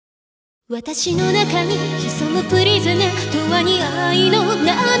私の中に潜むプリズム永遠に愛の名のも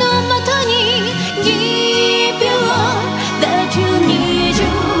とに Give you all that you need you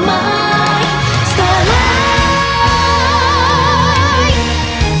my starlight.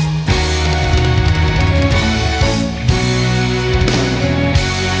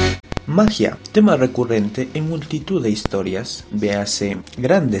 Magia, tema recurrente en multitud de historias, véase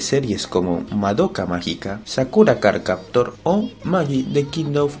grandes series como Madoka Mágica, Sakura Card Captor o Magi The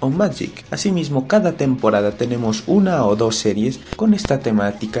Kingdom of Magic. Asimismo, cada temporada tenemos una o dos series con esta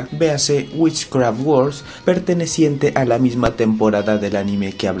temática, véase Witchcraft Wars, perteneciente a la misma temporada del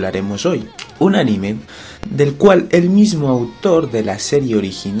anime que hablaremos hoy. Un anime del cual el mismo autor de la serie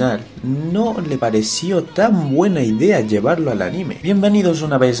original no le pareció tan buena idea llevarlo al anime. Bienvenidos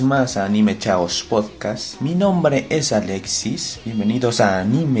una vez más a AniCha062 Podcast. Mi nombre es Alexis. Bienvenidos a a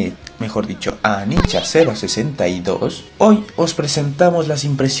AniCha062. Hoy os presentamos las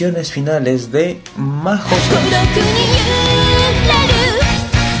impresiones finales de Mahou.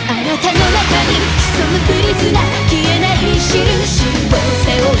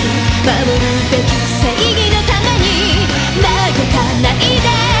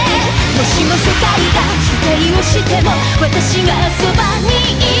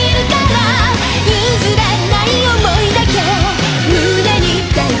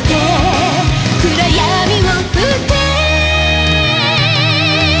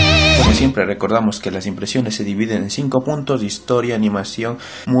 Como siempre recordamos que las impresiones se dividen en 5 puntos: historia, animación,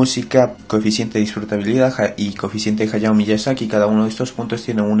 música, coeficiente de disfrutabilidad y coeficiente de Hayao Miyazaki. Cada uno de estos puntos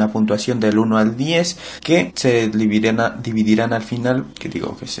tiene una puntuación del 1 al 10 que se dividirán al final,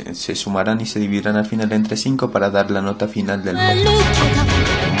 se sumarán y se dividirán al final entre 5 para dar la nota final del podcast.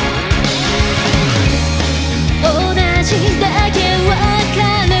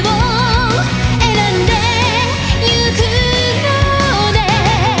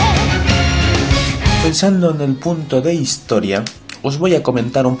 Pensando en el punto de historia, os voy a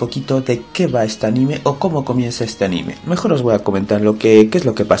comentar un poquito de qué va este anime o cómo comienza este anime. Mejor os voy a comentar qué es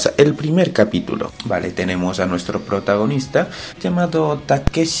lo que pasa. El primer capítulo, vale, tenemos a nuestro protagonista llamado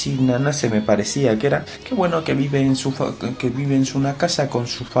Takeshi Nanase, me parecía que era, que vive en una casa con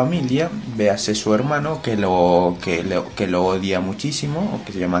su familia. Véase su hermano que lo odia muchísimo, o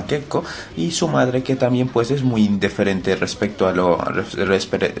que se llama Keko, y su madre que también pues es muy indiferente respecto a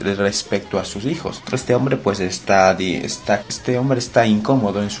sus hijos. Este hombre pues está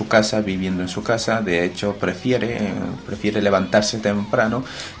incómodo en su casa, viviendo en su casa. De hecho prefiere levantarse temprano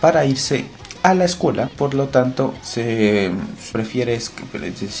para irse a la escuela. Por lo tanto prefiero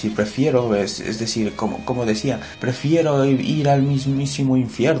ir al mismísimo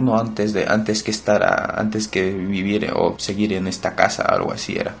infierno antes que vivir o seguir en esta casa, algo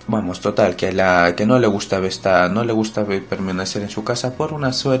así era. Vamos, total, que no le gusta permanecer en su casa por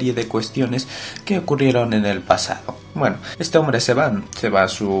una serie de cuestiones que ocurrieron en el pasado. Bueno, este hombre se va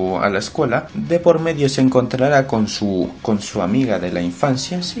a la escuela. De por medio se encontrará con su amiga de la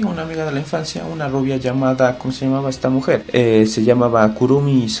infancia. Sí, una amiga de la infancia, una rubia llamada, ¿cómo se llamaba esta mujer? Se llamaba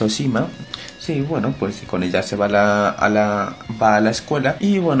Kurumi Soshima. Sí, bueno, pues con ella se va a la escuela.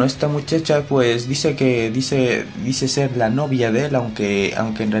 Y bueno, esta muchacha pues dice ser la novia de él, aunque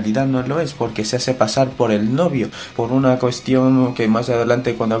en realidad no lo es, porque se hace pasar por el novio, por una cuestión que más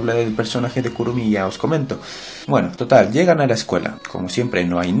adelante, cuando hable del personaje de Kurumi, ya os comento. Bueno, total, llegan a la escuela. Como siempre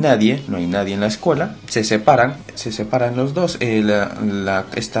no hay nadie en la escuela. Se separan los dos.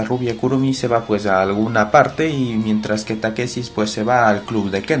 Esta rubia Kurumi se va pues a alguna parte, y mientras que Takeshi pues se va al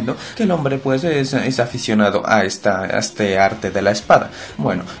club de Kendo, que el hombre pues es aficionado a este arte de la espada.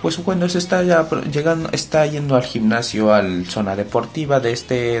 Bueno, pues cuando se está yendo al gimnasio, a la zona deportiva de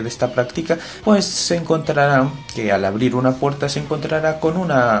esta práctica, pues se encontrará que al abrir una puerta se encontrará con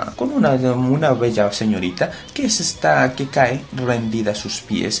una bella señorita que cae rendida a sus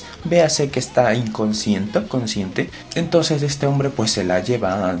pies. Véase que está consciente. Entonces este hombre pues se la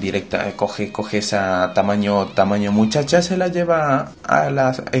lleva coge esa tamaño muchacha, se la lleva a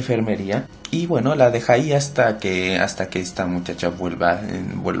la enfermería. Y bueno, la deja ahí hasta que esta muchacha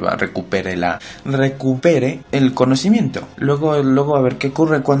recupere el conocimiento. Luego a ver qué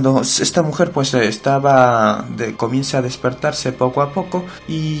ocurre cuando esta mujer pues comienza a despertarse poco a poco,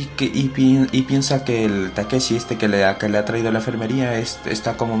 y piensa que el Takeshi que le ha traído a la enfermería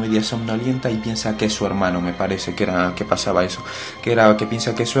está como media somnolienta, y piensa que es su hermano. Me parece que pasaba eso, que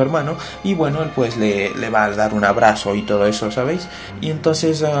piensa que es su hermano, y bueno, él pues le va a dar un abrazo y todo eso, ¿sabéis? Y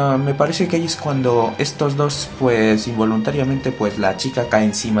entonces me parece que ahí es cuando estos dos, pues involuntariamente, pues la chica cae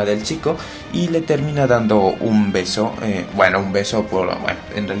encima del chico y le termina dando un beso. Un beso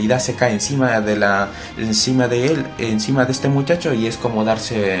en realidad se cae encima de él, encima de este muchacho, y es como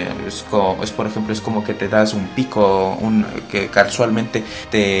darse, por ejemplo, es como que te das un pico, que casualmente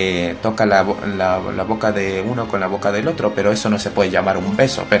te toca la boca de uno con la boca del otro, pero eso no se puede llamar un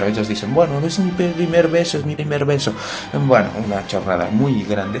beso, pero ellos dicen, bueno, es mi primer beso, es mi primer beso. Bueno, una chorrada muy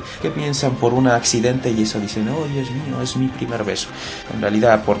grande que piensan por un accidente y eso dicen, oh Dios mío, es mi primer beso. En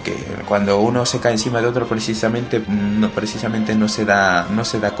realidad, porque cuando uno se cae encima de otro, precisamente no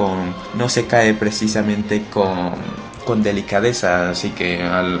se cae precisamente con delicadeza, así que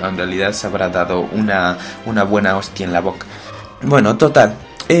en realidad se habrá dado una buena hostia en la boca. Bueno, total,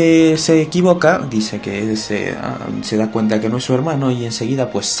 se equivoca, dice que se da cuenta que no es su hermano, y enseguida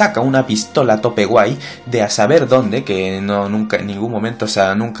pues saca una pistola a tope guay de a saber dónde, que nunca en ningún momento,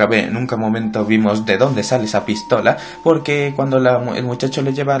 nunca momento vimos de dónde sale esa pistola, porque cuando el muchacho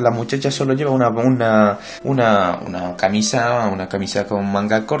la muchacha solo lleva una camisa con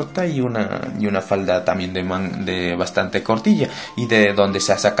manga corta y una falda también de bastante cortilla, y de dónde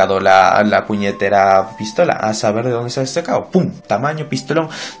se ha sacado la puñetera pistola, a saber de dónde se ha sacado, pum, tamaño pistolón.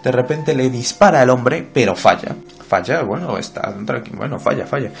 De repente le dispara al hombre, pero falla, falla.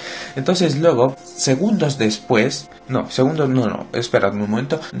 Entonces luego, espera un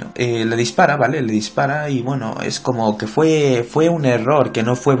momento, le dispara, ¿vale? Le dispara y bueno, es como que fue un error, que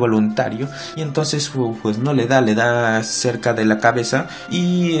no fue voluntario, y entonces pues no le da cerca de la cabeza,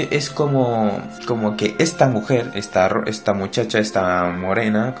 y es como que esta mujer, esta muchacha, esta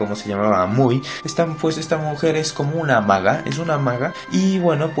morena, ¿cómo se llamaba? Esta mujer es como una maga, y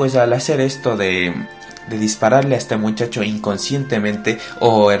bueno, pues al hacer esto de dispararle a este muchacho inconscientemente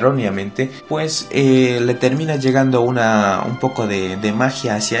o erróneamente, pues le termina llegando un poco de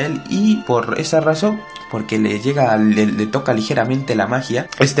magia hacia él, y por esa razón, porque le toca ligeramente la magia,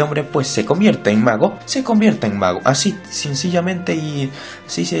 este hombre pues se convierte en mago, así sencillamente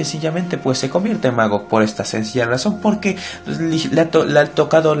pues se convierte en mago por esta sencilla razón, porque le ha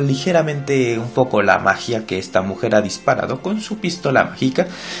tocado ligeramente un poco la magia que esta mujer ha disparado con su pistola mágica.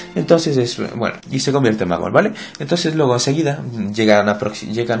 Entonces y se convierte en mago, ¿vale? Entonces luego enseguida llegan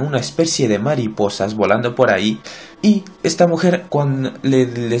una especie de mariposas volando por ahí, y esta mujer cuando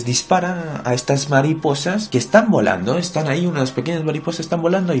les dispara a estas mariposas que están volando, están ahí, unas pequeñas mariposas están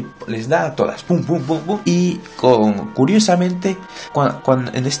volando, y les da a todas, pum, pum, pum, pum, y curiosamente,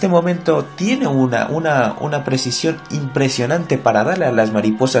 cuando en este momento tiene una precisión impresionante para darle a las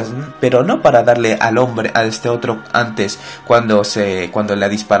mariposas, pero no para darle al hombre, a este otro antes, cuando le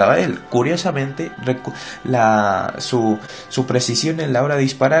disparaba a él. Curiosamente, su precisión en la hora de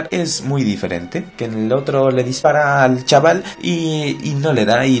disparar es muy diferente, que en el otro le dispara al chaval y no le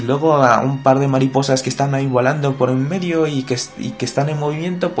da, y luego a un par de mariposas que están ahí volando por en medio y que están en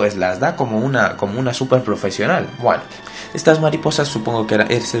movimiento, pues las da como una super profesional. Bueno, estas mariposas se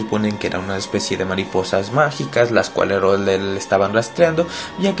suponen que eran una especie de mariposas mágicas, las cuales le estaban rastreando,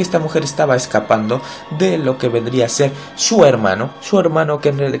 ya que esta mujer estaba escapando de lo que vendría a ser su hermano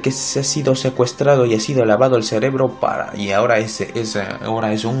que se ha sido secuestrado y ha sido lavado el cerebro y ahora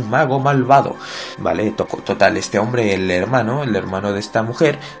es un mago malvado, ¿vale? Total, este hombre, el hermano de esta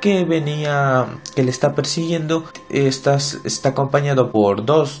mujer que le está persiguiendo, está acompañado por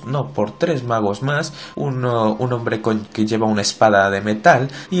tres magos más, un hombre que lleva una espada de metal,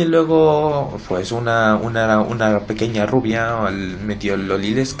 y luego pues una pequeña rubia medio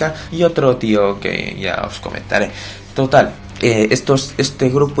lolilesca, y otro tío que ya os comentaré. Total, este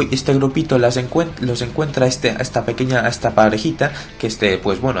grupito los encuentra esta parejita, que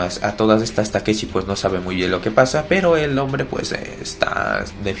pues bueno, a todas estas Takeshi pues no sabe muy bien lo que pasa, pero el hombre pues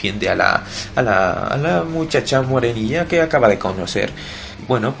defiende a la muchacha morenilla que acaba de conocer.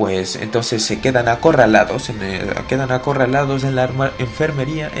 Bueno, pues entonces se quedan acorralados en la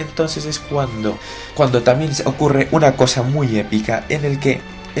enfermería. Entonces es cuando también ocurre una cosa muy épica, en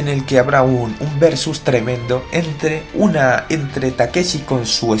el que habrá un versus tremendo entre Takeshi con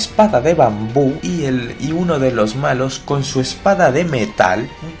su espada de bambú y uno de los malos con su espada de metal,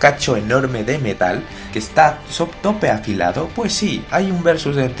 un cacho enorme de metal que está tope afilado. Pues sí, hay un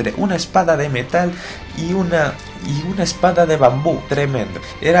versus entre una espada de metal y una espada de bambú, tremendo.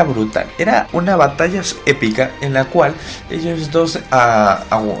 Era brutal, era una batalla épica en la cual ellos dos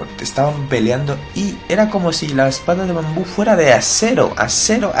estaban peleando, y era como si la espada de bambú fuera de acero,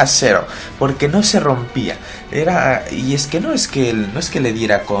 porque no se rompía. Y es que no es que le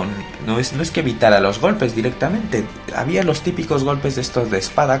diera no es que evitara los golpes directamente. Había los típicos golpes de estos de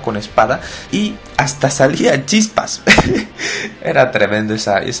espada con espada, y hasta hasta salían chispas. Era tremendo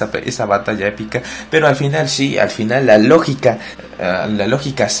esa batalla épica, pero al final sí, al final la lógica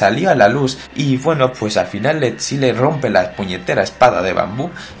salió a la luz y bueno, pues al final sí le rompe la puñetera espada de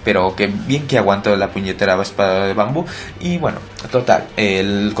bambú, pero que bien que aguantó la puñetera espada de bambú. Y bueno, total,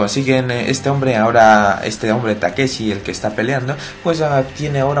 consiguen este hombre Takeshi, el que está peleando, pues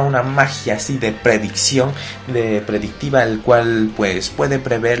tiene ahora una magia así de predicción, de predictiva, el cual pues puede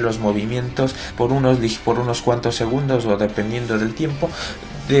prever los movimientos por unos cuantos segundos o dependiendo del tiempo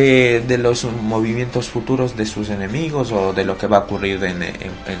de los movimientos futuros de sus enemigos o de lo que va a ocurrir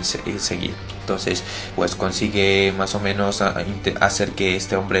en seguir. Entonces pues consigue más o menos hacer que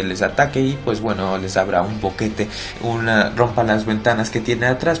este hombre les ataque y pues bueno, les abra un boquete, rompa las ventanas que tiene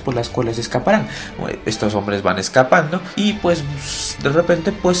atrás por las cuales escaparán. Estos hombres van escapando y pues de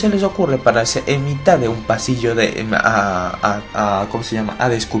repente pues se les ocurre pararse en mitad de un pasillo ¿cómo se llama? A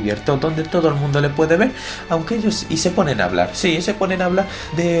descubierto, donde todo el mundo le puede ver, aunque ellos se ponen a hablar. Sí, se ponen a hablar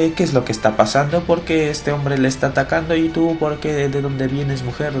de qué es lo que está pasando, por qué este hombre le está atacando y tú, porque de dónde vienes,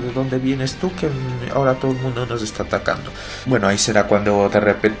 mujer, de dónde vienes tú, que ahora todo el mundo nos está atacando. Bueno, ahí será cuando de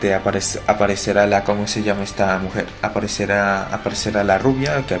repente aparecerá ¿cómo se llama esta mujer? Aparecerá la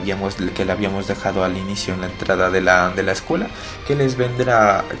rubia que le habíamos dejado al inicio en la entrada de la escuela, que les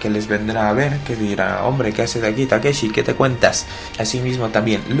vendrá a ver, que dirá, hombre, ¿qué haces aquí, Takeshi? ¿Qué te cuentas? Asimismo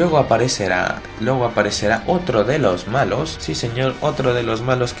también, luego aparecerá otro de los malos, sí señor, otro de los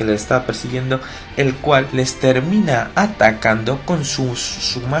malos que le está persiguiendo, el cual les termina atacando con su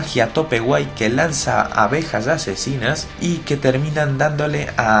magia tope guay, que lanza abejas asesinas y que terminan dándole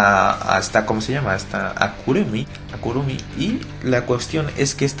hasta ¿cómo se llama? A Kurumi, y la cuestión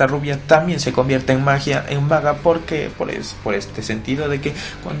es que esta rubia también se convierte en maga, porque por este sentido de que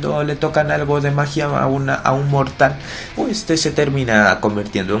cuando le tocan algo de magia a un mortal, pues se termina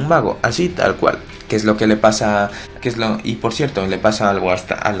convirtiendo en mago, así tal cual. ¿Qué es lo que le pasa? Y por cierto, le pasa algo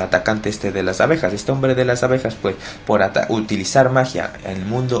hasta al atacante de las abejas. Este hombre de las abejas, pues por utilizar magia en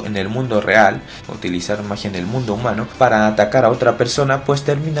el mundo real, utilizar magia en el mundo humano para atacar a otra persona, pues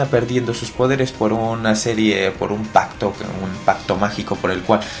termina perdiendo sus poderes por un pacto mágico por el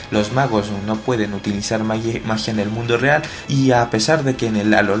cual los magos no pueden utilizar magia en el mundo real. Y a pesar de que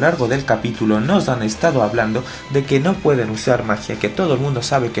a lo largo del capítulo nos han estado hablando de que no pueden usar magia, que todo el mundo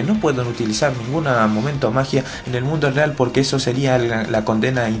sabe que no pueden utilizar ninguna momento magia en el mundo real, porque eso sería la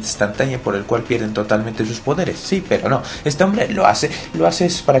condena instantánea por el cual pierden totalmente sus poderes. Sí, pero no, este hombre lo hace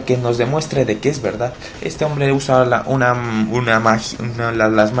para que nos demuestre de que es verdad. Este hombre usa las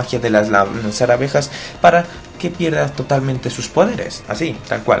magias de las abejas para que pierda totalmente sus poderes, así,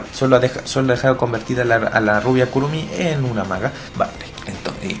 tal cual. Solo ha dejado convertida a la rubia Kurumi en una maga. Vale.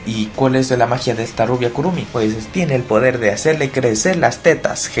 Entonces, ¿y cuál es la magia de esta rubia Kurumi? Pues tiene el poder de hacerle crecer las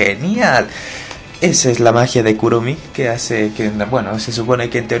tetas. ¡Genial! Esa es la magia de Kurumi, que hace que, bueno, se supone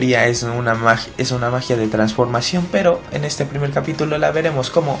que en teoría es una magia de transformación, pero en este primer capítulo la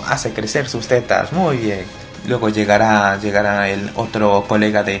veremos cómo hace crecer sus tetas. Muy bien. Luego llegará el otro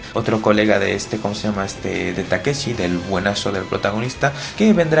colega de ¿cómo se llama? De Takeshi, del buenazo del protagonista,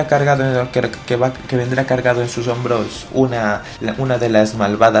 que vendrá cargado en sus hombros una de las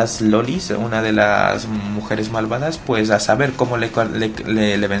malvadas lolis, una de las mujeres malvadas, pues a saber cómo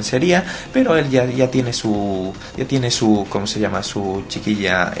le vencería, pero él ya tiene su ¿cómo se llama? Su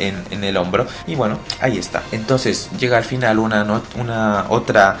chiquilla en el hombro, y bueno, ahí está. Entonces llega al final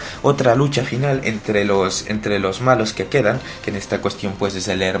otra lucha final entre los malos que quedan, que en esta cuestión pues es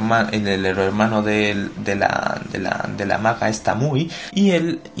el hermano de la maga esta Mui, y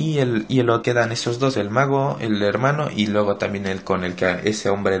el quedan esos dos, el mago, el hermano, y luego también ese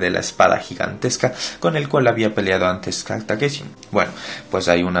hombre de la espada gigantesca con el cual había peleado antes Takeshi. Bueno, pues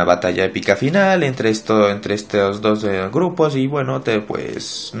hay una batalla épica final entre estos dos grupos, y bueno,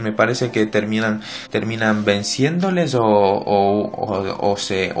 pues me parece que terminan venciéndoles o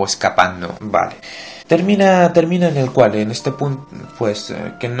escapando. Vale. Termina en el cual, en este punto, pues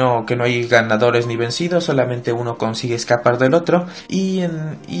que no hay ganadores ni vencidos, solamente uno consigue escapar del otro, y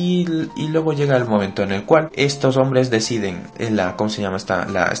luego llega el momento en el cual estos hombres deciden, ¿cómo se llama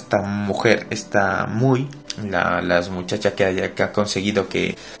esta mujer, esta las muchachas que ha conseguido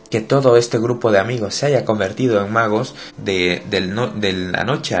que todo este grupo de amigos se haya convertido en magos de la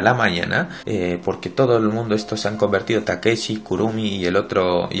noche a la mañana, porque todo el mundo estos se han convertido, Takeshi, Kurumi y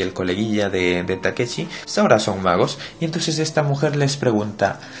el coleguilla de Takeshi, ahora son magos. Y entonces esta mujer les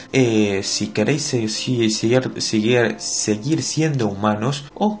pregunta si queréis seguir siendo humanos,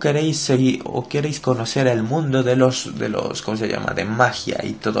 o queréis conocer el mundo de los ¿cómo se llama? De magia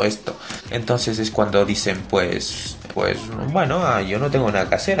y todo esto. Entonces es cuando dicen, pues bueno, yo no tengo nada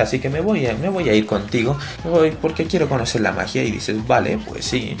que hacer, así que me voy a ir contigo, porque quiero conocer la magia. Y dices, vale, pues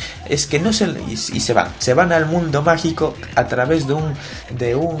sí, es que no se... Y se van al mundo mágico a través de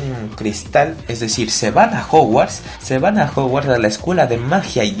un cristal, es decir, se van a Hogwarts, a la escuela de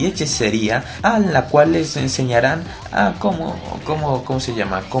magia y hechicería, a la cual les enseñarán a cómo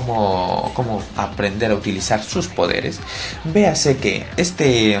aprender a utilizar sus poderes.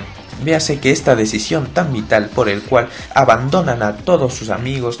 Véase que esta decisión tan vital por el cual abandonan a todos sus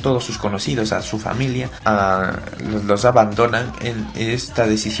amigos, todos sus conocidos, a su familia, los abandonan en esta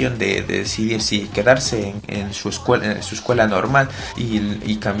decisión de decidir si quedarse en su escuela normal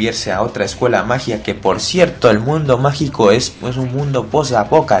y cambiarse a otra escuela magia, que por cierto el mundo mágico es un mundo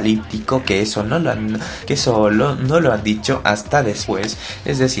post-apocalíptico, que eso no lo han dicho hasta después.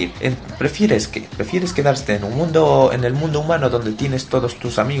 Es decir, prefieres quedarte en el mundo humano donde tienes todos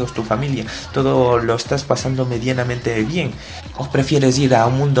tus amigos, tu familia, todo lo estás pasando medianamente bien, o prefieres ir a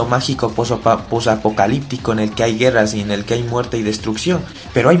un mundo mágico posapocalíptico en el que hay guerras y en el que hay muerte y destrucción,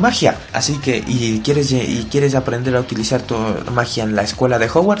 pero hay magia, así que quieres aprender a utilizar tu magia en la escuela de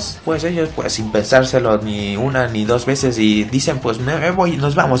Hogwarts. Pues ellos, pues sin pensárselo ni una ni dos veces, y dicen, pues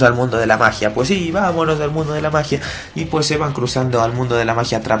nos vamos al mundo de la magia. Pues sí, vámonos al mundo de la magia, y pues se van cruzando al mundo de la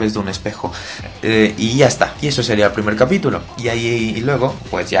magia a través de un espejo, y ya está. Y eso sería el primer capítulo, y luego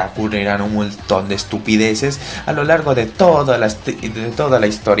pues ya ocurrirán un montón de estupideces a lo largo de toda la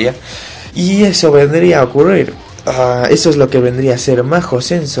historia, y eso vendría a ocurrir. Eso es lo que vendría a ser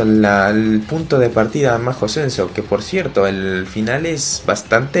Mahou-sensou, el punto de partida de Mahou-sensou, que por cierto el final es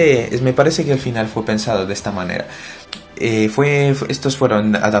bastante... me parece que el final fue pensado de esta manera. Estos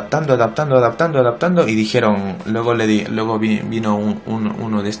fueron adaptando y dijeron, luego vino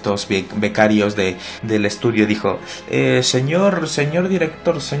uno de estos becarios del estudio, dijo, señor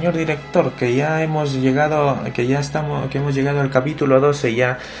director, que ya hemos llegado al capítulo 12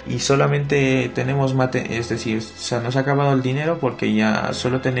 ya, y solamente tenemos es decir, se nos ha acabado el dinero porque ya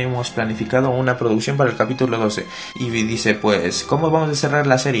solo tenemos planificado una producción para el capítulo 12. Y dice, pues, ¿cómo vamos a cerrar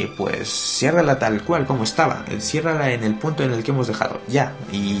la serie? Pues ciérrala tal cual como estaba, ciérrala en el punto en el que hemos dejado, ya,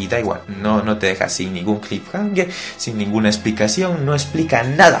 y da igual, no te deja sin ningún cliffhanger, sin ninguna explicación, no explica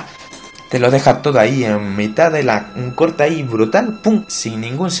nada, te lo deja todo ahí en mitad de un corte ahí brutal, pum, sin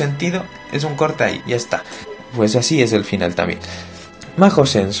ningún sentido, es un corte ahí, ya está. Pues así es el final también.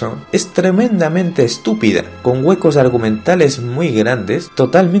 Mahou-sensou es tremendamente estúpida, con huecos argumentales muy grandes,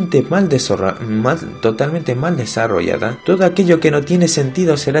 totalmente mal desarrollada. Todo aquello que no tiene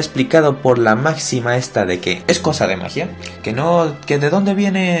sentido será explicado por la máxima esta de que es cosa de magia, que de dónde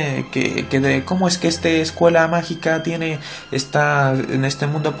viene, de cómo es que esta escuela mágica está en este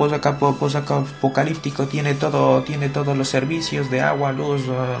mundo post-apocalíptico, tiene todos los servicios de agua, luz,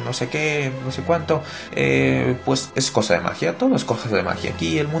 no sé qué, no sé cuánto, pues es cosa de magia, todo es cosa de magia.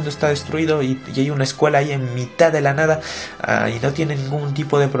 Aquí el mundo está destruido y hay una escuela ahí en mitad de la nada, y no tiene ningún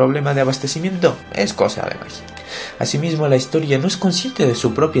tipo de problema de abastecimiento, es cosa de magia. Asimismo, la historia no es consciente de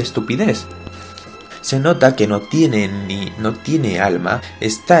su propia estupidez. Se nota que no tiene alma,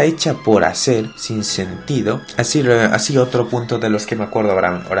 está hecha por hacer, sin sentido. Así otro punto de los que me acuerdo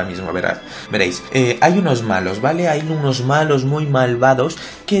ahora mismo, veréis. Hay unos malos, ¿vale? Hay unos malos muy malvados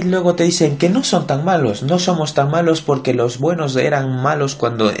que luego te dicen que no son tan malos, no somos tan malos porque los buenos eran malos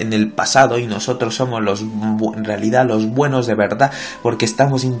cuando en el pasado, y nosotros somos en realidad los buenos de verdad, porque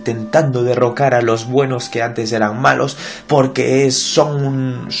estamos intentando derrocar a los buenos que antes eran malos, porque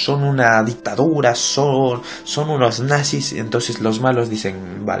son una dictadura, son unos nazis. Entonces los malos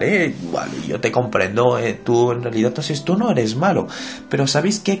dicen, vale, yo te comprendo, tú en realidad entonces tú no eres malo. Pero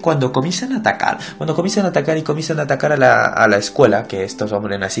 ¿sabéis qué? Cuando comienzan a atacar y comienzan a atacar a la escuela, que estos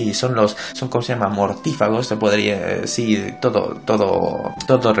hombres así son ¿cómo se llama? Mortífagos, se podría decir,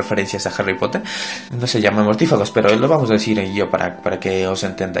 todo referencias a Harry Potter, no se llaman mortífagos, pero lo vamos a decir yo para que os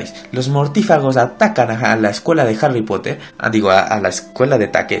entendáis. Los mortífagos atacan a la escuela de Harry Potter, a la escuela de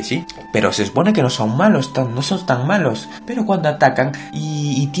Takeshi, pero se supone que no son malos, no son tan malos, pero cuando atacan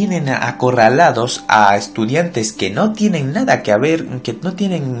y tienen acorralados a estudiantes que no tienen nada que ver, que no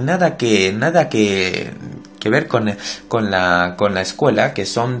tienen nada que ver con la escuela, que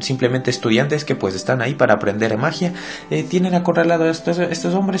son simplemente estudiantes que pues están ahí para aprender magia, tienen acorralados a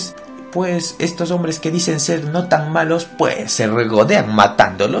estos hombres. Pues estos hombres que dicen ser no tan malos, pues se regodean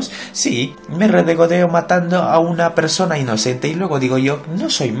matándolos. Sí, me regodeo matando a una persona inocente y luego digo yo, no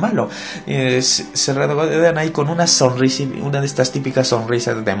soy malo. Se regodean ahí con una sonrisa, una de estas típicas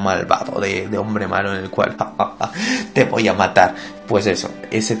sonrisas de malvado, de hombre malo, en el cual te voy a matar. pues eso,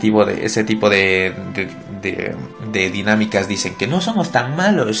 ese tipo de dinámicas dicen que no somos tan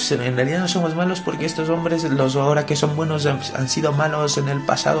malos, en realidad no somos malos porque estos hombres, los ahora que son buenos, han sido malos en el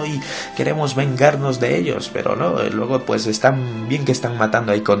pasado y queremos vengarnos de ellos, pero no, luego pues están bien que están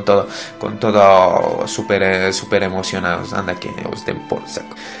matando ahí con todo súper emocionados, anda que os den por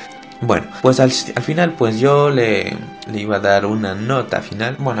saco. Bueno, pues al final pues yo le iba a dar una nota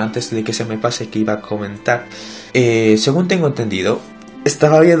final. Bueno, antes de que se me pase, que iba a comentar, según tengo entendido,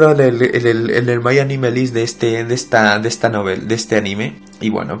 estaba viendo en el My Anime List de esta novela, de este anime, y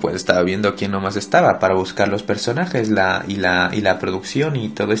bueno, pues estaba viendo quién nomás estaba para buscar los personajes, y la producción y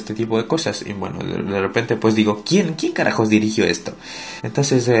todo este tipo de cosas. Y bueno, de repente pues digo, ¿quién carajos dirigió esto?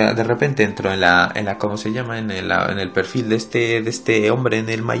 Entonces de repente entro en la ¿cómo se llama? En el perfil de este hombre en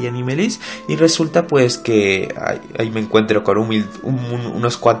el My Anime List, y resulta pues que ahí me encuentro con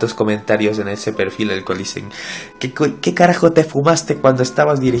unos cuantos comentarios en ese perfil, el cual dicen, ¿qué carajo te fumaste cuando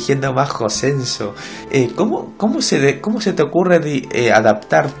estabas dirigiendo Mahou Sensou? ¿Cómo se te ocurre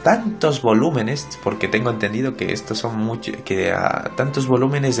adaptar tantos volúmenes? Porque tengo entendido que estos son tantos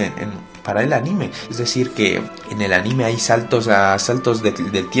volúmenes para el anime. Es decir, que en el anime hay saltos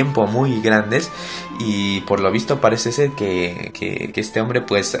del tiempo muy grandes, y por lo visto parece ser que este hombre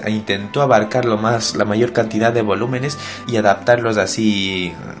pues intentó abarcar la mayor cantidad de volúmenes y adaptarlos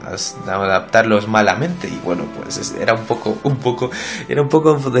malamente. Y bueno, pues era un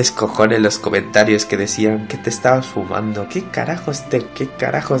poco descojones los comentarios que decían, ¿qué te estabas fumando? ¿Qué carajos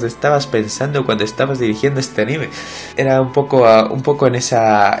estabas pensando cuando estabas dirigiendo este anime? Era un poco en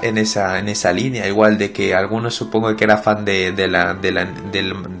esa línea, igual de que algunos supongo que era fan de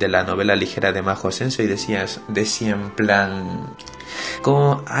la novela ligera de Mahou Sensou, y decía en plan,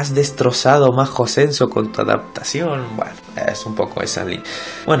 ¿cómo has destrozado Mahou Sensou con tu adaptación? Bueno, es un poco esa línea.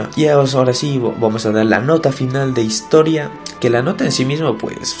 Bueno, y ahora sí vamos a dar la nota final de Historia, que la nota en sí mismo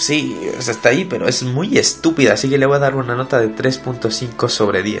pues sí, está ahí, pero es muy estúpida, así que le voy a dar una nota de 3.5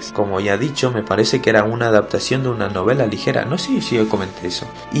 sobre 10. Como ya he dicho, me parece que era una adaptación de una novela ligera, no sé si yo comenté eso.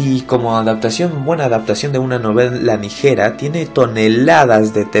 Y como buena adaptación de una novela ligera, tiene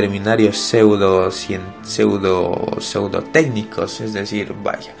toneladas de terminarios pseudo técnicos, es decir,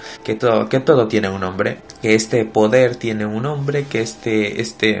 vaya, que todo tiene un nombre, que este poder tiene un nombre,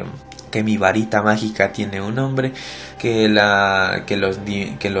 que mi varita mágica tiene un nombre, que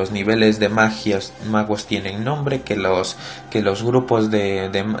los niveles de magos tienen nombre, que los grupos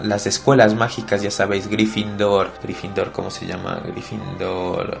de las escuelas mágicas, ya sabéis, Gryffindor, ¿cómo se llama?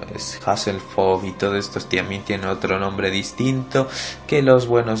 Gryffindor, es Hufflepuff, y todos estos también tienen otro nombre distinto, que los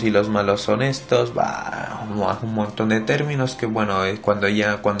buenos y los malos son estos, un montón de términos que bueno,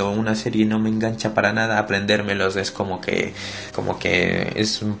 cuando una serie no me engancha para nada, aprendérmelos es como que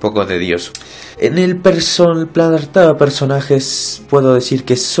es un poco tedioso. En el planeta de personajes puedo decir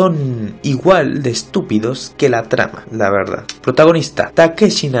que son igual de estúpidos que la trama, la verdad. Protagonista,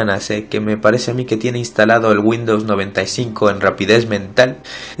 Takeshi Nanase, que me parece a mí que tiene instalado el Windows 95 en rapidez mental,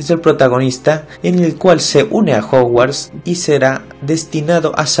 es el protagonista, en el cual se une a Hogwarts y será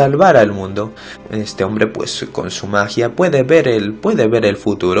destinado a salvar al mundo. Este hombre pues con su magia puede ver el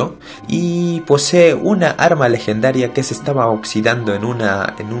futuro, y posee una arma legendaria que se estaba oxidando en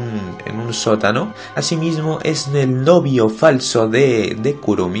un sótano. Asimismo es el novio falso de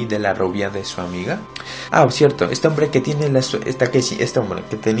Kurumi, de la rubia de su amiga. Cierto, este hombre que tiene este hombre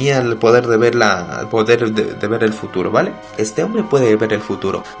que tenía el poder de ver de ver el futuro, ¿vale? Este hombre puede ver el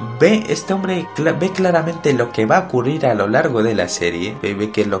futuro. Este hombre ve claramente lo que va a ocurrir a lo largo de la serie.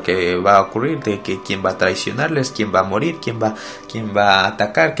 Ve qué es lo que va a ocurrir, de que quién va a traicionarles, quién va a morir, quién va a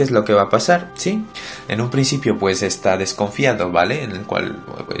atacar, qué es lo que va a pasar, ¿sí? En un principio pues está desconfiado, ¿vale? En el cual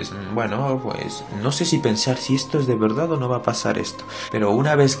pues bueno, pues no sé si pensar si esto es de verdad o no va a pasar esto. Pero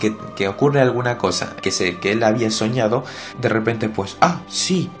una vez que ocurre alguna cosa que él había soñado, de repente pues,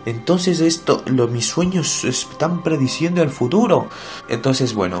 sí, entonces mis sueños están prediciendo el futuro.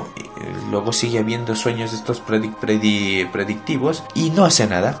 Entonces bueno, luego sigue habiendo sueños de estos predictivos, y no hace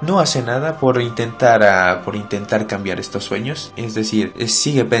nada por intentar cambiar estos sueños. Es decir,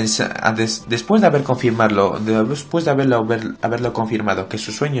 sigue pensando, después de haberlo confirmado que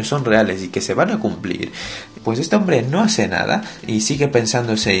sus sueños son reales y que se van a cumplir, pues este hombre no hace nada y sigue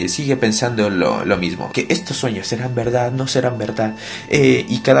pensando lo mismo, que estos sueños serán verdad, no serán verdad,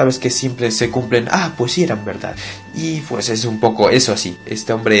 y cada vez que siempre se cumplen, pues sí eran verdad. Y pues es un poco eso. Así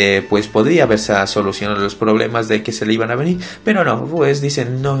este hombre pues podría haberse solucionado los problemas de que se le iban a venir, pero no, pues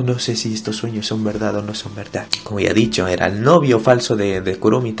dicen, no sé si estos sueños son verdad o no son verdad. Como ya he dicho, era el novio falso de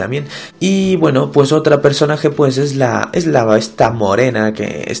Kurumi también. Y bueno, pues otra personaje pues es esta morena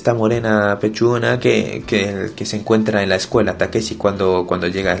pechugona que que se encuentra en la escuela Takeshi cuando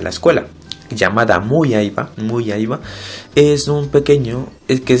llega a la escuela, llamada Muy Aiba, es un pequeño,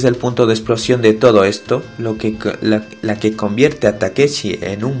 que es el punto de explosión de todo esto, la que convierte a Takeshi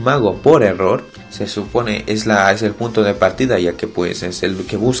en un mago por error. Se supone es el punto de partida, ya que pues es el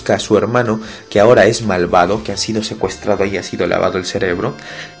que busca a su hermano, que ahora es malvado, que ha sido secuestrado y ha sido lavado el cerebro.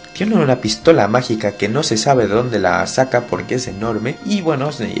 Tiene una pistola mágica que no se sabe de dónde la saca porque es enorme. Y bueno,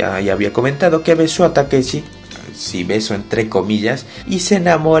 ya había comentado que besó a Takeshi, si beso entre comillas, y se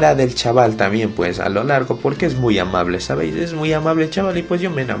enamora del chaval también pues a lo largo, porque es muy amable, ¿sabéis? Es muy amable el chaval y pues yo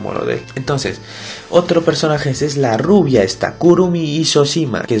me enamoro de él. Entonces, otro personaje es la rubia esta, Kurumi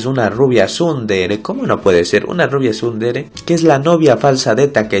Isoshima, que es una rubia tsundere. ¿Cómo no puede ser? Una rubia tsundere, que es la novia falsa de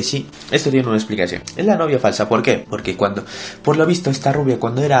Takeshi. Esto tiene una explicación. Es la novia falsa, ¿por qué? Porque por lo visto esta rubia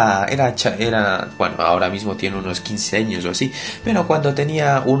cuando era bueno, ahora mismo tiene unos 15 años o así, pero cuando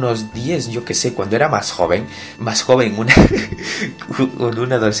tenía unos 10, yo que sé, cuando era más joven,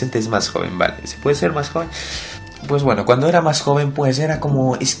 un adolescente es más joven, ¿vale? ¿Se puede ser más joven? Pues bueno, cuando era más joven, pues era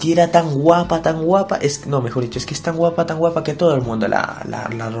como, es que era tan guapa, mejor dicho, es que es tan guapa que todo el mundo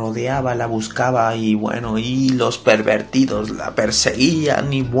la rodeaba, la buscaba, y bueno, y los pervertidos la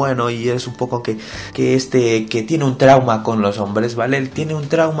perseguían, y bueno, y es un poco que tiene un trauma con los hombres, ¿vale? Él tiene un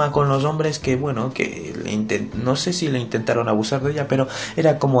trauma con los hombres que, bueno, que no sé si le intentaron abusar de ella, pero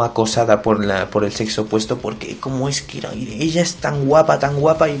era como acosada por el sexo opuesto, porque como es que ella es tan guapa,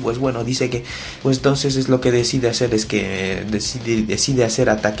 y pues bueno, dice que, pues entonces es lo que decide hacer, es que decide hacer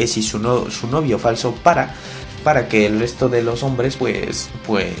a Takeshi su novio falso para que el resto de los hombres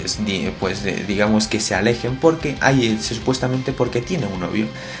digamos que se alejen, porque supuestamente porque tiene un novio.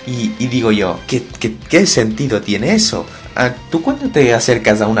 Y digo yo, ¿qué sentido tiene eso? Tú cuando te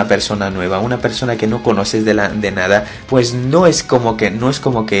acercas a una persona nueva, una persona que no conoces de nada, pues no es como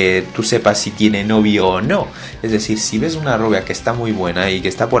que tú sepas si tiene novio o no. Es decir, si ves una rubia que está muy buena y que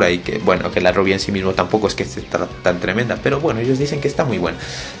está por ahí, que bueno, que la rubia en sí mismo tampoco es que esté tan tremenda, pero bueno, ellos dicen que está muy buena.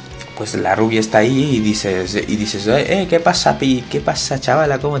 Pues la rubia está ahí y dices, ¿qué pasa,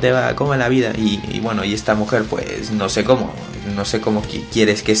 chavala? ¿Cómo te va? ¿Cómo va la vida? Y bueno, y esta mujer, pues no sé cómo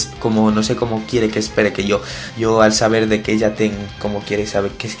quiere que espere que yo al saber de que ella como quiere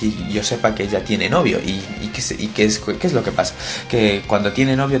saber que es que yo sepa que ella tiene novio, ¿qué es lo que pasa? Que cuando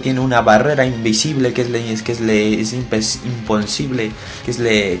tiene novio tiene una barrera invisible que es imposible,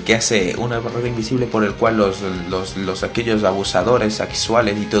 que hace una barrera invisible por el cual los aquellos abusadores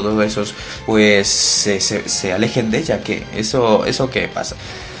sexuales y todo esos pues se alejen de ella. Que eso ¿qué pasa?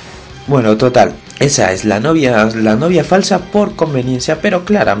 Bueno, total, esa es la novia falsa por conveniencia, pero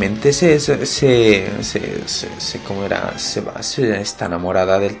claramente se está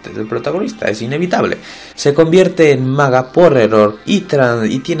enamorada del protagonista, es inevitable. Se convierte en maga por error y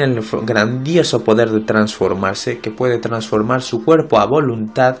tiene el grandioso poder de transformarse, que puede transformar su cuerpo a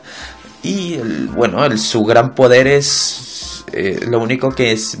voluntad. Y bueno, su gran poder es... lo único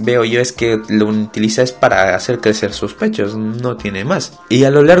que veo yo es que lo utiliza es para hacer crecer sus pechos, no tiene más. Y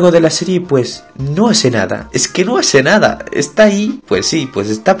a lo largo de la serie pues no hace nada, está ahí, pues sí, pues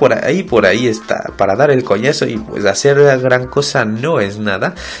está por ahí está, para dar el coñazo, y pues hacer la gran cosa no es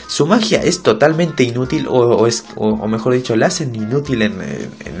nada. Su magia es totalmente inútil, o mejor dicho, la hacen inútil en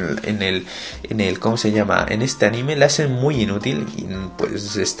el ¿cómo se llama? En este anime la hacen muy inútil, y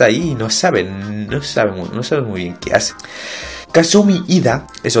pues está ahí y no saben muy bien qué hace. Kazumi Ida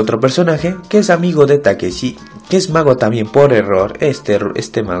es otro personaje que es amigo de Takeshi, que es mago también por error. Este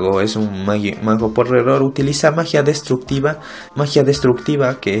mago es un mago por error, utiliza magia destructiva,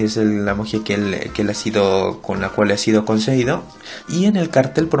 que es la magia con la cual ha sido conseguido. Y en el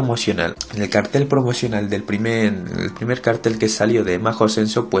cartel promocional del primer cartel que salió de Mahou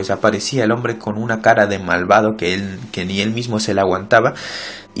Sensou, pues aparecía el hombre con una cara de malvado que ni él mismo se la aguantaba.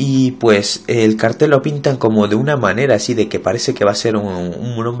 Y pues el cartel lo pintan como de una manera así de que parece que va a ser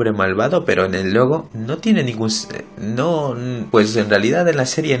un hombre malvado, pero en el logo no tiene pues en realidad en la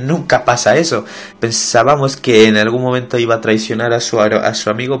serie nunca pasa eso. Pensábamos que en algún momento iba a traicionar a su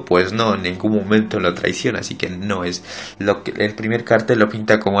amigo, pues no, en ningún momento lo traiciona, así que no es lo que el primer cartel lo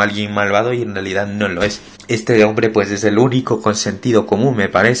pinta como alguien malvado y en realidad no lo es. Este hombre pues es el único con sentido común, me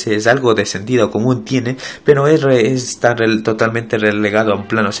parece, es algo de sentido común tiene, pero está totalmente relegado a un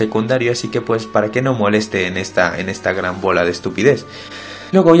plano secundario, así que pues para que no moleste en esta gran bola de estupidez.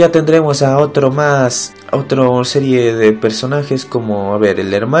 Luego ya tendremos a otra serie de personajes como,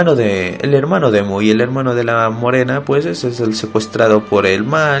 el hermano de Muy, el hermano de la morena, pues ese es el secuestrado por el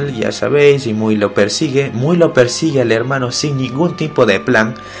mal, ya sabéis, y Muy lo persigue al hermano sin ningún tipo de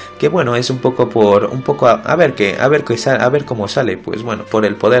plan, que bueno, es un poco a ver cómo sale, pues bueno, por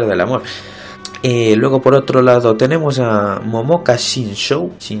el poder del amor. Luego por otro lado tenemos a Momoka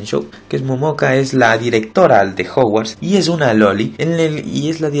Sensou, que es Momoka, es la directora de Hogwarts y es una loli, y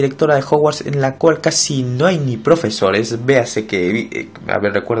es la directora de Hogwarts en la cual casi no hay ni profesores. Véase que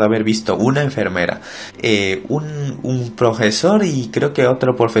recuerdo haber visto una enfermera, un profesor y creo que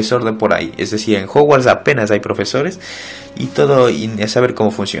otro profesor de por ahí. Es decir, en Hogwarts apenas hay profesores y todo, y a saber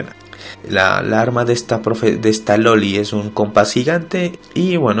cómo funciona. La arma de esta loli es un compás gigante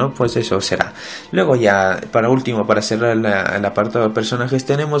y bueno, pues eso será. Luego ya, para último, para cerrar el apartado de personajes,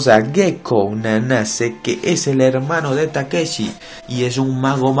 tenemos a Gekko Nanase, que es el hermano de Takeshi y es un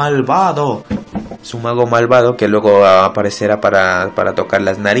mago malvado. Es un mago malvado que luego aparecerá para tocar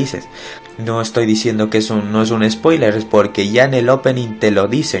las narices. No estoy diciendo que no es un spoiler, es porque ya en el opening te lo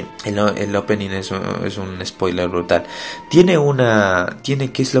dicen. El opening es un spoiler brutal. ¿Qué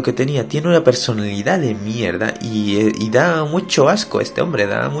es lo que tenía? Tiene una personalidad de mierda y da mucho asco este hombre,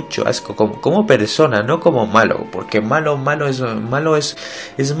 da mucho asco como persona, no como malo, porque malo es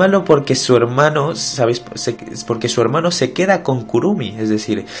malo porque su hermano, ¿sabes? Porque su hermano se queda con Kurumi, es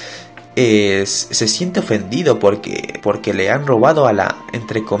decir, se siente ofendido porque le han robado a la,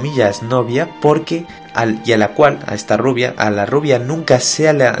 entre comillas, novia, y a la rubia nunca se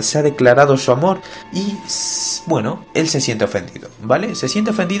ha declarado su amor y bueno, él se siente ofendido, ¿vale? Se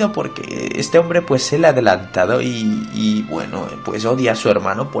siente ofendido porque este hombre pues se le ha adelantado y bueno, pues odia a su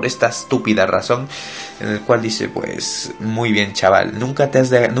hermano por esta estúpida razón, en el cual dice, pues muy bien, chaval, nunca te has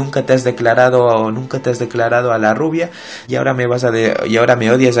declarado a la rubia y ahora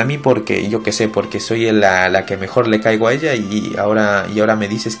me odias a mí porque yo qué sé, porque soy la que mejor le caigo a ella y ahora me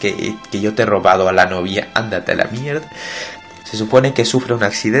dices que yo te he robado a la novia. Ándate a la mierda. Se supone que sufre un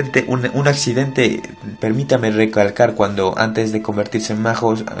accidente, permítame recalcar, cuando antes de convertirse en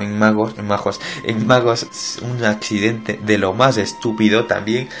magos, un accidente de lo más estúpido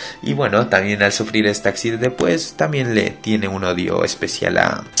también, y bueno, también al sufrir este accidente, pues también le tiene un odio especial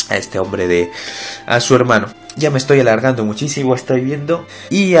a este hombre a su hermano. Ya me estoy alargando muchísimo, estoy viendo.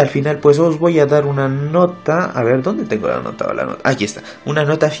 Y al final pues os voy a dar una nota. A ver, ¿dónde tengo la nota? Aquí está. Una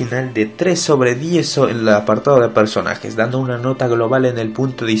nota final de 3/10 en el apartado de personajes, dando una nota global en el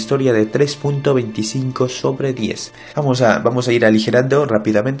punto de historia de 3.25/10. Vamos a ir aligerando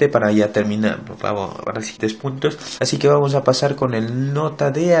rápidamente para ya terminar. Vamos a los siguientes puntos. Así que vamos a pasar con el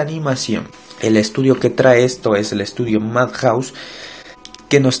nota de animación. El estudio que trae esto es el estudio Madhouse,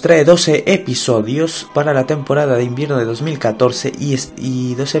 que nos trae 12 episodios para la temporada de invierno de 2014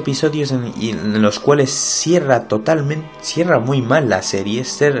 y 12 episodios en los cuales cierra muy mal la serie,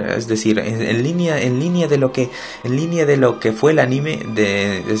 es decir, en línea de lo que fue el anime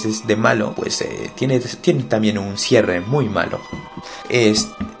de malo, pues tiene también un cierre muy malo.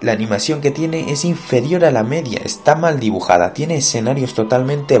 La animación que tiene es inferior a la media, está mal dibujada, tiene escenarios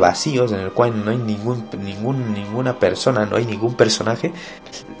totalmente vacíos en el cual no hay ninguna persona, no hay ningún personaje.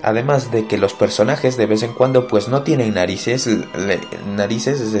 Además de que los personajes de vez en cuando pues no tienen narices,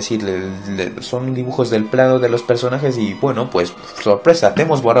 es decir, son dibujos del plano de los personajes y bueno, pues sorpresa, te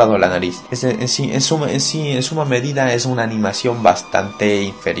hemos borrado la nariz. En suma medida es una animación bastante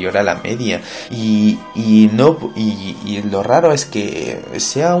inferior a la media y lo raro es que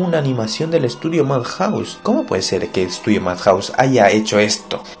sea una animación del estudio Madhouse. ¿Cómo puede ser que el estudio Madhouse haya hecho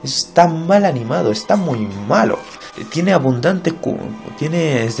esto? Está mal animado, está muy malo. Tiene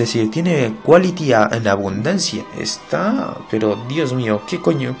quality en abundancia. Pero Dios mío,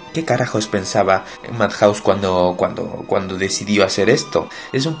 qué carajos pensaba Madhouse cuando decidió hacer esto.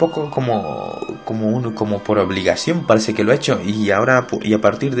 Es un poco como por obligación, parece que lo ha hecho. Y a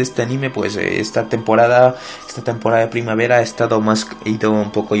partir de este anime, pues esta temporada de primavera he ido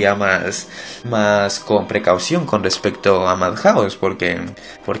un poco ya más con precaución con respecto a Madhouse, porque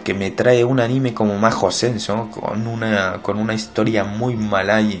me trae un anime como Mahou Sensou con una historia muy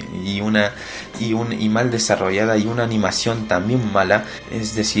mala y mal desarrollada y una animación también mala.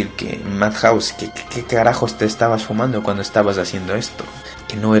 Es decir, que Madhouse, ¿qué carajos te estabas fumando cuando estabas haciendo esto?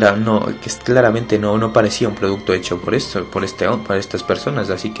 Que claramente no parecía un producto hecho para estas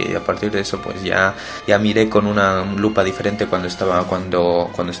personas. Así que a partir de eso pues ya miré con una lupa diferente cuando estaba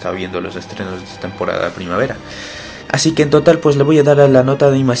viendo los estrenos de esta temporada de primavera. Así que en total pues le voy a dar a la nota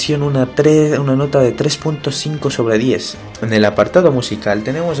de animación una nota de 3.5/10. En el apartado musical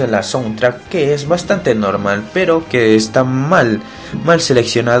tenemos la soundtrack, que es bastante normal, pero que está mal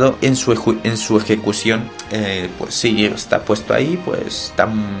seleccionado en su ejecución. Pues sí, está puesto ahí, pues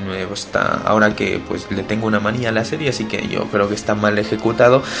está ahora que pues le tengo una manía a la serie, así que yo creo que está mal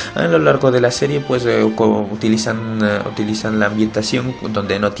ejecutado. A lo largo de la serie pues utilizan la ambientación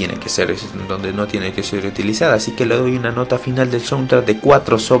donde no tiene que ser utilizada, así que le doy una nota final del soundtrack de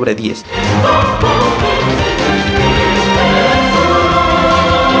 4 sobre 10.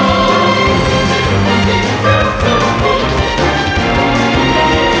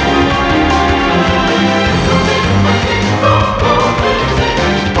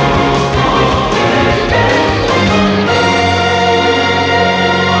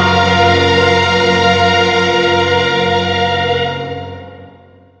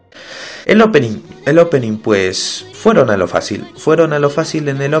 El opening pues fueron a lo fácil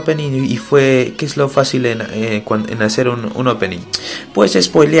en el opening. Y fue, ¿qué es lo fácil en hacer un opening? Pues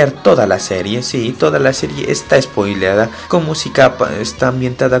spoilear toda la serie. Sí, toda la serie está spoileada, con música, está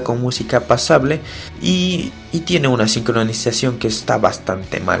ambientada con música pasable y tiene una sincronización que está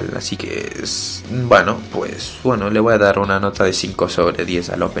bastante mal, así que le voy a dar una nota de 5 sobre 10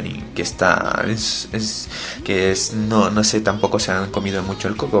 al opening, que está no sé, tampoco se han comido mucho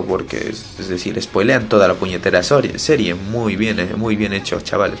el coco, porque es decir, spoilean toda la puñetera serie, muy bien hecho,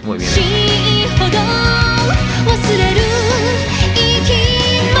 chavales, muy bien.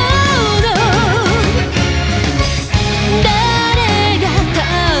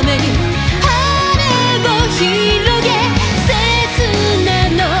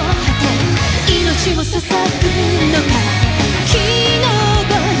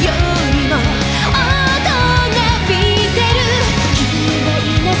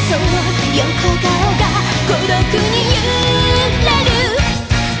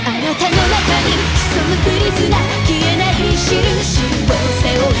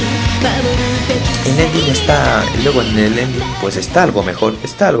 El ending está, luego en el ending pues está algo mejor,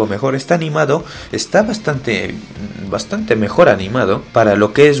 está animado, está bastante mejor animado para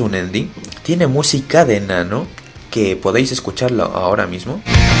lo que es un ending. Tiene música de Nano, que podéis escucharlo ahora mismo.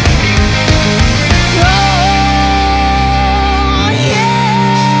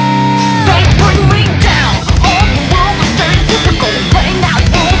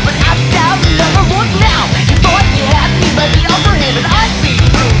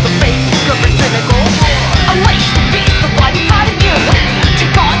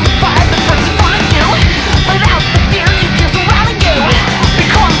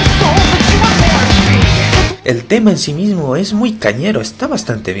 El tema en sí mismo es muy cañero, está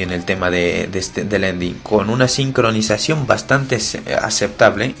bastante bien el tema del ending, con una sincronización bastante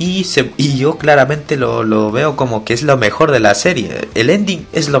aceptable y yo claramente lo veo como que es lo mejor de la serie. El ending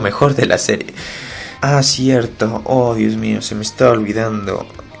es lo mejor de la serie. Ah, cierto, oh Dios mío, se me está olvidando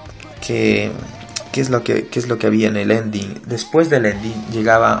que... ¿Qué es lo que había en el ending? Después del ending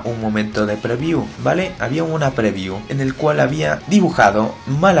llegaba un momento de preview, ¿vale? Había una preview en el cual había dibujado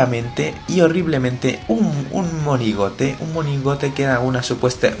malamente y horriblemente un monigote que era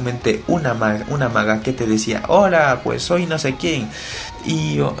supuestamente una maga que te decía: hola, pues soy no sé quién.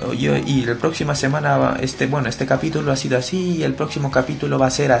 Y la próxima semana este capítulo ha sido así y el próximo capítulo va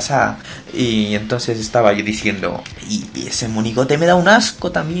a ser asá. Y entonces estaba yo diciendo, y ese monigote me da un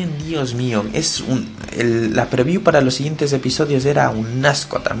asco también, Dios mío. La preview para los siguientes episodios era un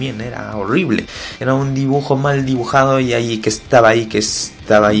asco también, era horrible. Era un dibujo mal dibujado y que estaba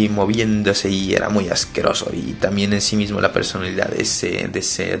ahí moviéndose y era muy asqueroso. Y también en sí mismo la personalidad de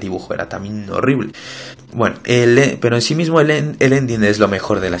ese dibujo era también horrible. Bueno, pero en sí mismo el ending es lo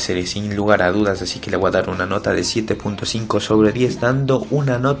mejor de la serie, sin lugar a dudas, así que le voy a dar una nota de 7.5 sobre 10, dando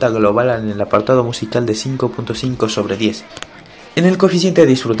una nota global en el apartado musical de 5.5 sobre 10. En el coeficiente de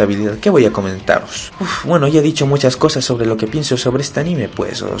disfrutabilidad, ¿qué voy a comentaros? Bueno, ya he dicho muchas cosas sobre lo que pienso sobre este anime,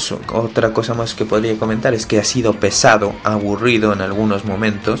 pues otra cosa más que podría comentar es que ha sido pesado, aburrido en algunos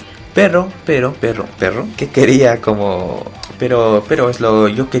momentos, pero, que quería como... Pero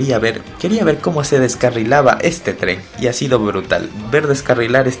yo quería ver cómo se descarrilaba este tren, y ha sido brutal. Ver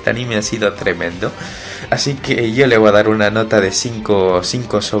descarrilar este anime ha sido tremendo. Así que yo le voy a dar una nota de 5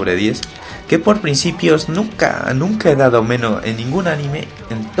 sobre 10. Que por principios nunca he dado menos en ningún anime.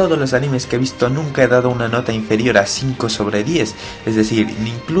 En todos los animes que he visto nunca he dado una nota inferior a 5 sobre 10. Es decir,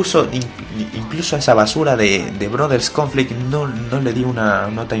 incluso a esa basura de Brothers Conflict no le di una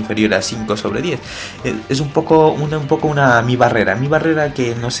nota inferior a 5 sobre 10. Es un poco mi barrera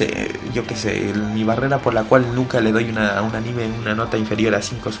que no sé, yo qué sé, mi barrera por la cual nunca le doy a un anime una nota inferior a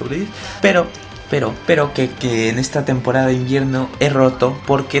 5 sobre 10. Pero que en esta temporada de invierno he roto,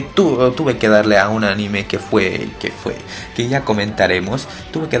 porque tuve que darle a un anime que ya comentaremos,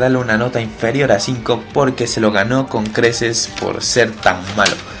 tuve que darle una nota inferior a 5 porque se lo ganó con creces por ser tan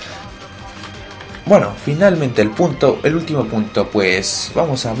malo. Bueno, finalmente el último punto, pues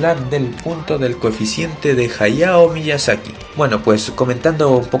vamos a hablar del punto del coeficiente de Hayao Miyazaki. Bueno, pues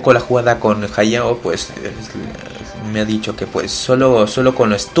comentando un poco la jugada con Hayao, pues me ha dicho que pues solo con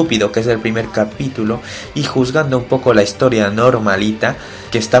lo estúpido que es el primer capítulo y juzgando un poco la historia normalita,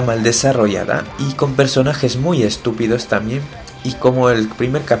 que está mal desarrollada y con personajes muy estúpidos también, y como el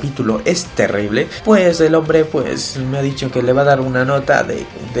primer capítulo es terrible, pues el hombre pues me ha dicho que le va a dar una nota de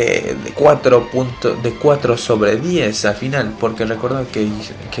 4 sobre 10 al final, porque recordad que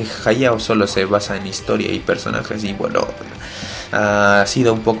Hayao solo se basa en historia y personajes, y bueno, ha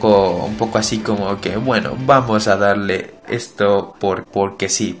sido un poco así como que bueno, vamos a darle esto porque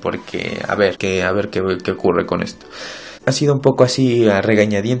sí, porque a ver qué ocurre con esto. Ha sido un poco así a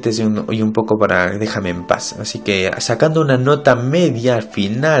regañadientes y un poco para déjame en paz. Así que sacando una nota media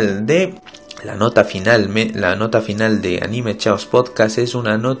final de... La nota final de AniCha062 Podcast es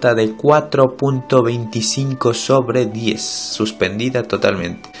una nota de 4.25 sobre 10. Suspendida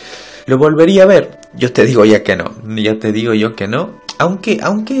totalmente. ¿Lo volvería a ver? Yo te digo ya que no. Aunque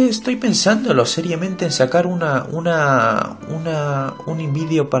estoy pensándolo seriamente en sacar un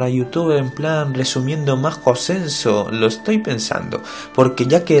vídeo para YouTube en plan resumiendo Mahou Sensou, lo estoy pensando, porque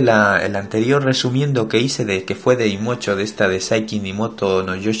ya que el anterior resumiendo que hice que fue de Imocho, de esta de Saiki Nimoto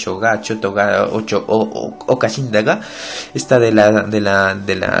no Yosho ga Choto ga 8 o Kashinda ga, esta de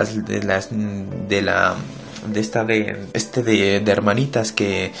hermanitas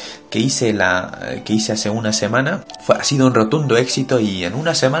que hice hace una semana, ha sido un rotundo éxito y en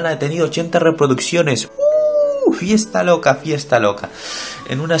una semana he tenido 80 reproducciones. Fiesta loca.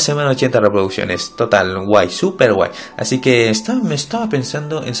 En una semana 80 reproducciones. Total, guay, super guay. Así que me estaba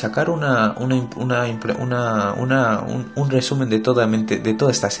pensando en sacar un resumen de toda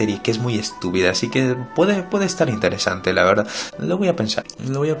esta serie, que es muy estúpida. Así que puede estar interesante, la verdad. Lo voy a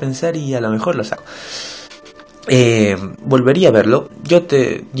pensar y a lo mejor lo saco. Volvería a verlo. Ya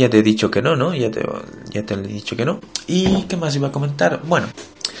te he dicho que no, ya te he dicho que no. ¿Y qué más iba a comentar? Bueno,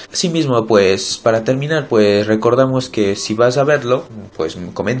 asimismo, pues para terminar, pues recordamos que si vas a verlo, pues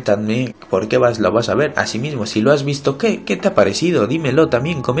coméntame por qué lo vas a ver. Asimismo, si lo has visto, ¿qué te ha parecido? Dímelo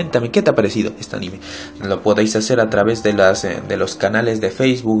también, coméntame qué te ha parecido este anime. Lo podéis hacer a través de los canales de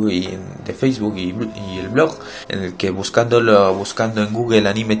Facebook y el blog, en el que buscando en Google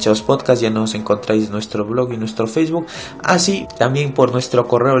AniCha062 Podcast ya nos encontráis nuestro blog y nuestro Facebook, así también por nuestro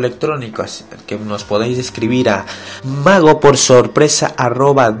correo electrónico, que nos podéis escribir a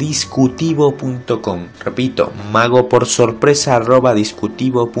magoporsorpresa@discutivo.com. Repito,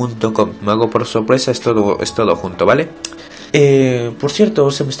 magoporsorpresa@discutivo.com. Mago por sorpresa es todo junto, ¿vale? Por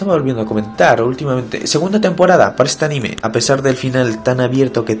cierto, se me estaba volviendo a comentar últimamente, segunda temporada para este anime, a pesar del final tan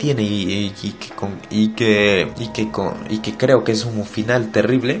abierto que tiene y que creo que es un final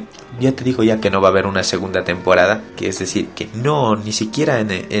terrible. Ya te digo ya que no va a haber una segunda temporada, que es decir, que no, ni siquiera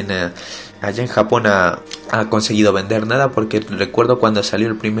allá en Japón ha conseguido vender nada, porque recuerdo cuando salió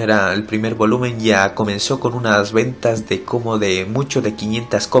el primer volumen ya comenzó con unas ventas de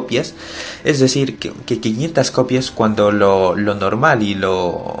 500 copias, es decir, que 500 copias cuando lo normal y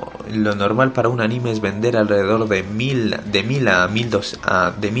lo normal para un anime es vender alrededor de 1000 a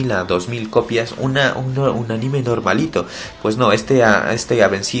 2000 copias, un anime normalito. Pues no, este ha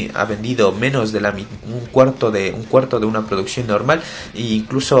vendido menos de un cuarto de una producción normal e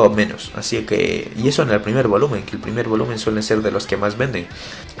incluso menos. Así que, y eso en el primer volumen, que el primer volumen suele ser de los que más venden.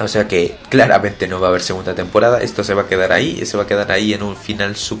 O sea que claramente no va a haber segunda temporada. Esto se va a quedar ahí en un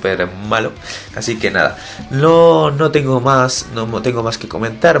final súper malo. Así que nada, no tengo más que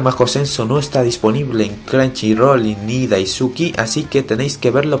comentar. Mahou Sensou no está disponible en Crunchyroll ni Daisuki, así que tenéis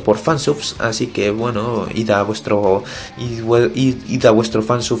que verlo por fansubs. Así que bueno, id a vuestro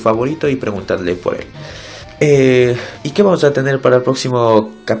fansub favorito y preguntadle por él. ¿Y qué vamos a tener para el próximo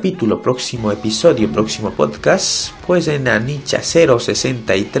capítulo, próximo episodio, próximo podcast? Pues en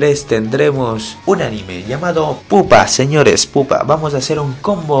AniCha063 tendremos un anime llamado Pupa, señores, Pupa. Vamos a hacer un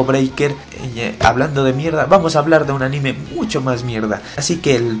combo breaker. Hablando de mierda, vamos a hablar de un anime mucho más mierda. Así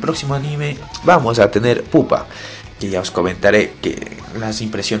que el próximo anime vamos a tener Pupa, que ya os comentaré las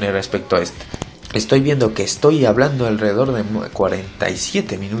impresiones respecto a este. Estoy viendo que estoy hablando alrededor de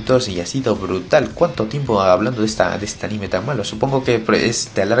 47 minutos y ha sido brutal. ¿Cuánto tiempo hablando de este anime tan malo? Supongo que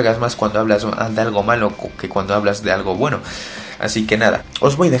te alargas más cuando hablas de algo malo que cuando hablas de algo bueno. Así que nada,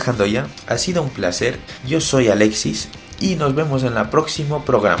 os voy dejando ya. Ha sido un placer. Yo soy Alexis y nos vemos en el próximo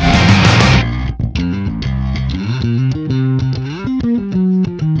programa.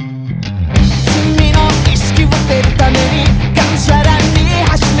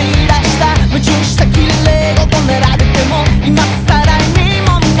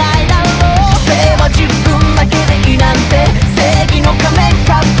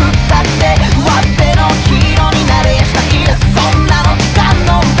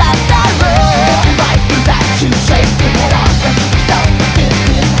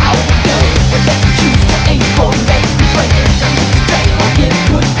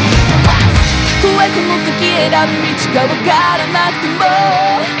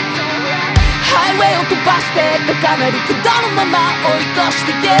 ばしてとかなりくだるまま追い越し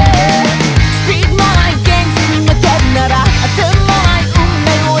てけスピードもない現実に負けるなら当てもない運命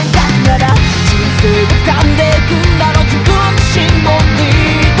を描くなら人生が噛んでいくんだろう自分自身を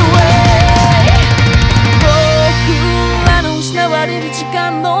Lead the way 僕らの失われる時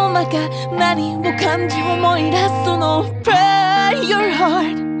間の中何を感じ思い出すその Pray your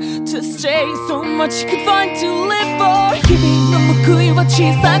heart to stay so much you could find to live for 日々の報いは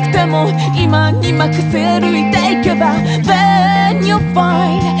小さくても今に任せ歩いていけば Then you'll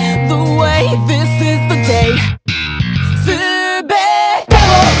find the way this is the day